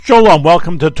Shalom,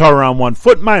 welcome to Torah on One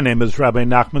Foot. My name is Rabbi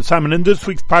Nachman Simon. In this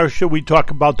week's parsha, we talk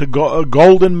about the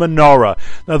golden menorah.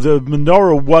 Now, the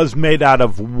menorah was made out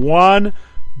of one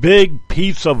big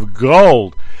piece of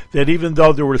gold, that even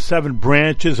though there were 7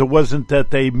 branches, it wasn't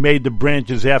that they made the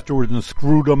branches afterwards and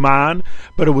screwed them on,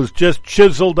 but it was just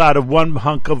chiseled out of one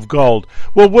hunk of gold.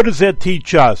 Well, what does that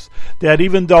teach us? That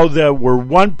even though there were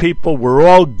one people, we're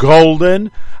all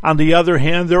golden. On the other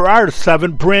hand, there are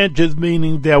 7 branches,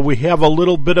 meaning that we have a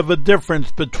little bit of a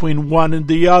difference between one and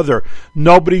the other.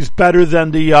 Nobody's better than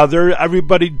the other.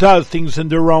 Everybody does things in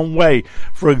their own way.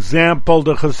 For example,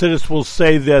 the Hasidus will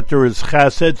say that there is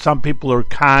chesed. Some people are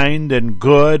kind and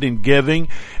good and giving,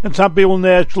 and some people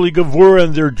naturally gevura,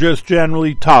 and they're just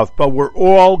generally tough. But we're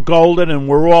all golden, and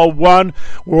we're all one.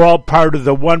 We're all part of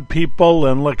the one people,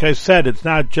 and like I said, it's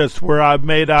not just we're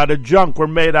made out of junk. We're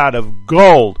made out of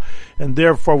gold, and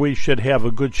therefore we should have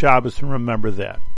a good Shabbos and remember that.